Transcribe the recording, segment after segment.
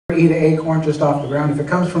Eat an acorn just off the ground. If it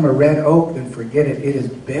comes from a red oak, then forget it. It is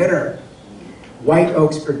bitter. White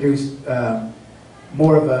oaks produce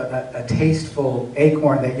more of a tasteful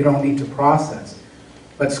acorn that you don't need to process.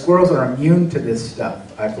 But squirrels are immune to this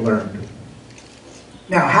stuff, I've learned.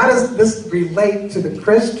 Now, how does this relate to the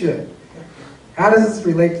Christian? How does this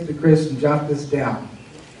relate to the Christian? Jot this down.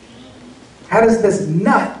 How does this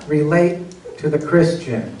nut relate to the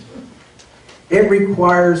Christian? It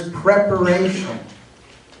requires preparation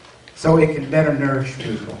so it can better nourish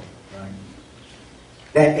people. Right?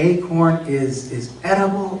 That acorn is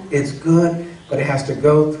edible, it's good, but it has to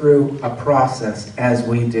go through a process as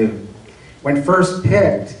we do. When first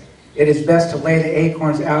picked, it is best to lay the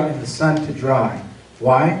acorns out in the sun to dry.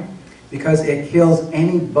 Why? Because it kills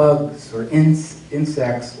any bugs or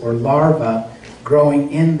insects or larvae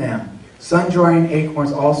growing in them. Sun-drying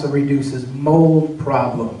acorns also reduces mold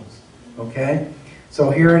problems. Okay? So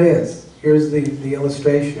here it is. Here's the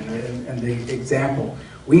illustration and the example.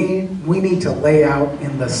 We need to lay out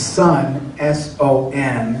in the sun,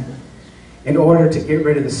 S-O-N, in order to get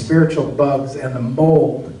rid of the spiritual bugs and the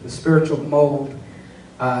mold, the spiritual mold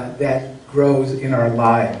that grows in our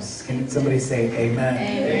lives. Can somebody say amen?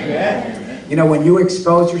 Amen? You know, when you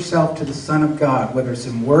expose yourself to the Son of God, whether it's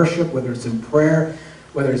in worship, whether it's in prayer,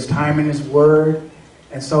 whether it's time in His Word,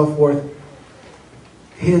 and so forth,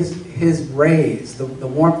 His rays, the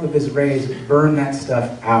warmth of His rays, burn that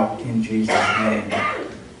stuff out in Jesus' name.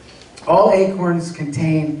 All acorns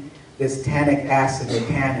contain this tannic acid or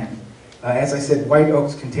tannin. As I said, white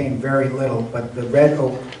oaks contain very little, but the red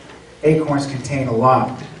oak acorns contain a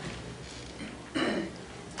lot.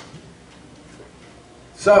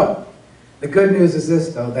 So, the good news is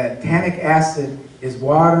this, though, that tannic acid is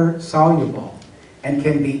water soluble and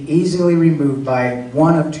can be easily removed by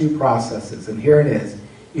one of two processes. And here it is.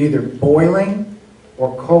 Either boiling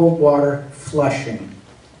or cold water flushing.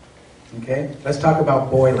 Okay? Let's talk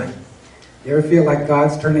about boiling. You ever feel like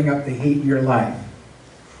God's turning up the heat in your life?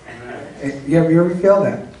 You ever feel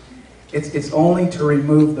that? It's only to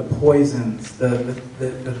remove the poisons, the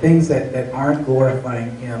things that aren't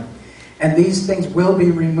glorifying Him. And these things will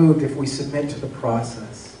be removed if we submit to the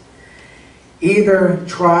process. Either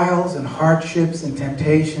trials and hardships and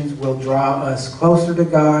temptations will draw us closer to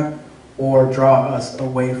God or draw us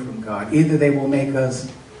away from God. Either they will make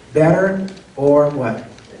us better or what?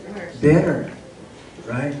 Bitter.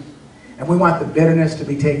 Right? And we want the bitterness to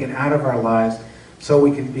be taken out of our lives so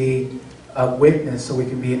we can be a witness, so we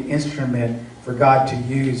can be an instrument for God to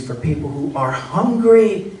use for people who are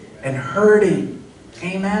hungry and hurting.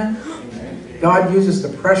 Amen? Amen. God uses the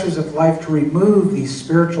pressures of life to remove these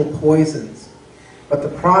spiritual poisons. But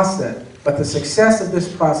the success of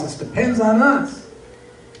this process depends on us.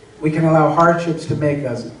 We can allow hardships to make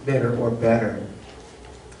us bitter or better.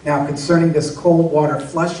 Now, concerning this cold water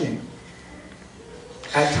flushing,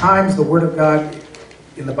 at times the Word of God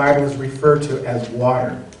in the Bible is referred to as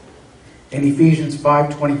water. In Ephesians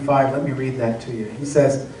 5:25, let me read that to you. He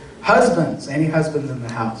says, husbands, any husbands in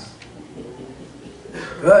the house?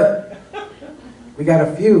 Good. We got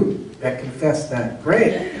a few that confess that.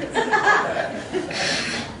 Great.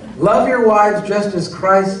 Love your wives just as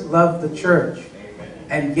Christ loved the church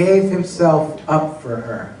and gave Himself up for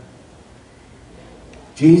her.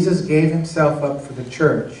 Jesus gave Himself up for the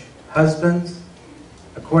church. Husbands,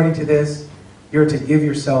 according to this, you're to give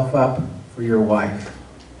yourself up for your wife.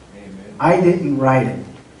 Amen. I didn't write it,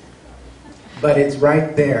 but it's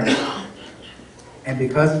right there. And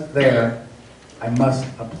because it's there, I must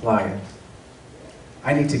apply it.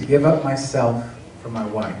 I need to give up myself for my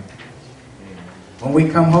wife. When we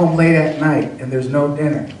come home late at night and there's no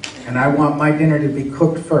dinner, and I want my dinner to be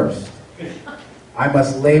cooked first, I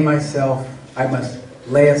must lay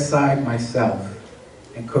aside myself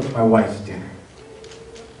and cook my wife's dinner.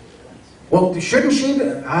 Well, shouldn't she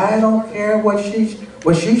do? I don't care what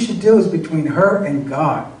she should do is between her and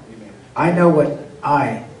God. I know what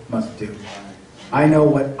I must do. I know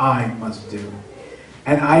what I must do.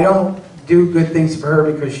 And I don't do good things for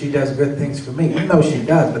her because she does good things for me. Even though she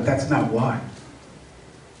does, but that's not why.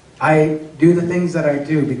 I do the things that I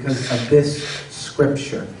do because of this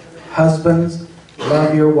scripture. Husbands,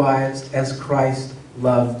 love your wives as Christ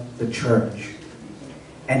loved the church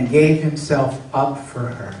and gave Himself up for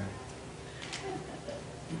her.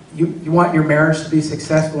 You want your marriage to be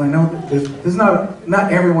successful? I know there's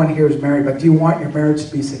not everyone here is married, but do you want your marriage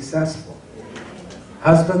to be successful?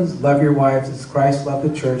 Husbands, love your wives as Christ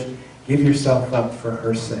loved the church. Give yourself up for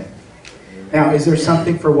her sake. Now, is there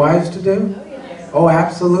something for wives to do? Oh,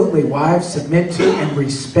 absolutely. Wives, submit to and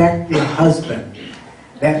respect your husband.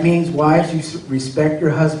 That means, wives, you respect your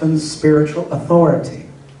husband's spiritual authority.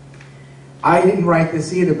 I didn't write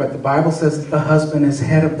this either, but the Bible says that the husband is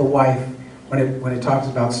head of the wife when it talks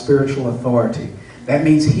about spiritual authority. That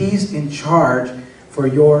means he's in charge for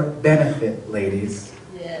your benefit, ladies.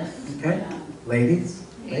 Yes. Okay? Ladies?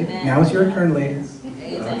 Amen. Now it's your turn, ladies.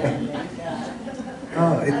 Amen. Okay.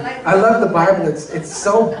 Oh, I love the Bible. It's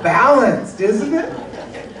so balanced, isn't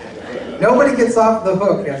it? Nobody gets off the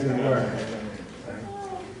hook, as it were.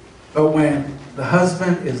 But when the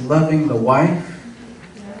husband is loving the wife,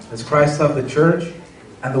 as Christ loved the church,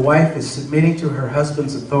 and the wife is submitting to her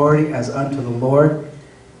husband's authority as unto the Lord,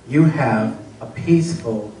 you have a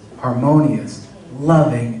peaceful, harmonious,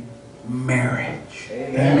 loving marriage.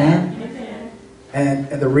 Amen? And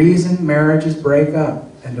the reason marriages break up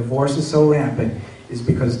and divorce is so rampant is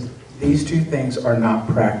because these two things are not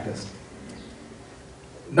practiced.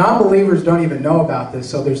 Non-believers don't even know about this,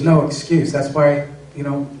 so there's no excuse. That's why,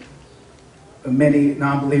 many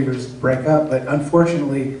non-believers break up, but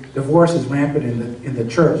unfortunately, divorce is rampant in the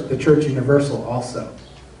church universal also,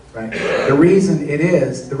 right? The reason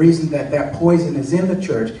that poison is in the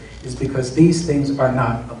church is because these things are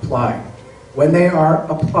not applied. When they are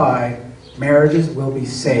applied, marriages will be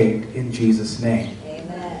saved in Jesus' name.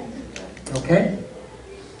 Amen. Okay?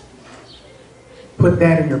 Put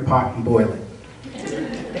that in your pot and boil it.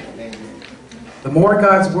 The more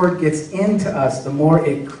God's Word gets into us, the more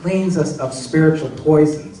it cleans us of spiritual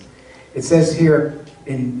poisons. It says here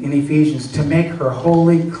in Ephesians, to make her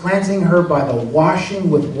holy, cleansing her by the washing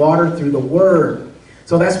with water through the Word.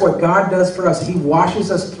 So that's what God does for us. He washes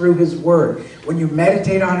us through His Word. When you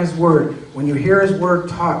meditate on His Word, when you hear His Word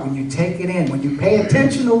taught, when you take it in, when you pay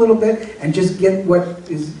attention a little bit and just get what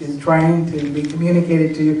is trying to be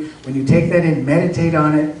communicated to you, when you take that in, meditate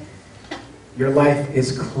on it, your life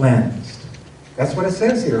is cleansed. That's what it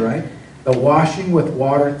says here, right? The washing with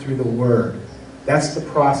water through the Word. That's the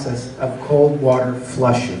process of cold water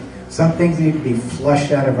flushing. Some things need to be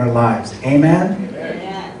flushed out of our lives. Amen?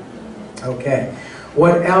 Amen. Okay.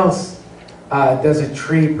 What else does a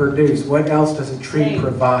tree produce? What else does a tree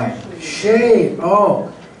provide? Shade.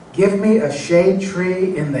 Oh, give me a shade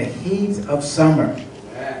tree in the heat of summer.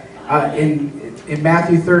 In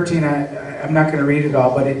Matthew 13, I'm not going to read it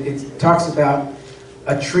all, but it talks about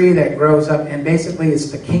a tree that grows up, and basically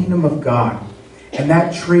it's the kingdom of God. And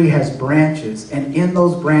that tree has branches, and in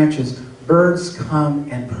those branches, birds come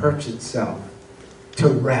and perch itself to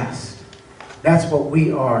rest. That's what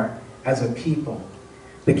we are as a people.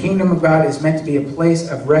 The kingdom of God is meant to be a place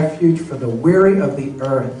of refuge for the weary of the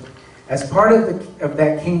earth. As part of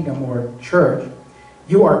that kingdom or church,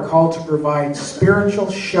 you are called to provide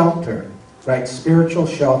spiritual shelter, right? Spiritual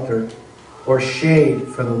shelter or shade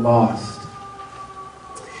for the lost.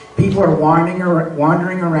 People are wandering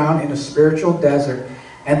around in a spiritual desert,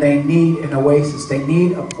 and they need an oasis. They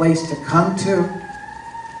need a place to come to.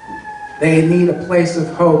 They need a place of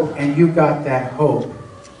hope, and you got that hope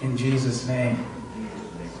in Jesus' name.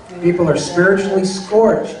 People are spiritually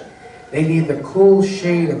scorched. They need the cool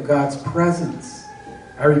shade of God's presence.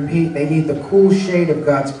 I repeat, they need the cool shade of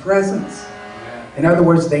God's presence. In other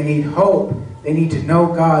words, they need hope. They need to know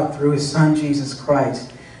God through His Son, Jesus Christ.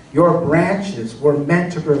 Your branches were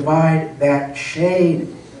meant to provide that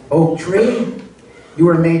shade. Oak tree, you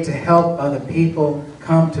were made to help other people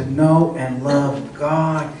come to know and love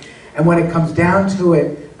God. And when it comes down to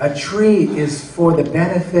it, a tree is for the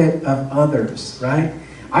benefit of others, right?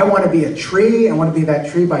 I want to be a tree. I want to be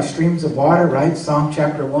that tree by streams of water, right? Psalm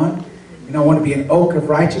chapter 1. I want to be an oak of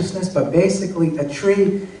righteousness. But basically, a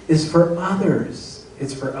tree is for others.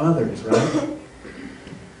 It's for others, right?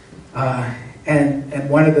 And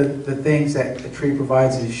one of the things that a tree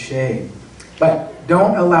provides is shade. But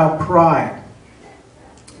don't allow pride.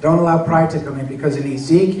 Don't allow pride to come in, because in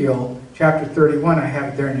Ezekiel chapter 31, I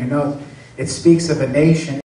have it there in your notes, it speaks of a nation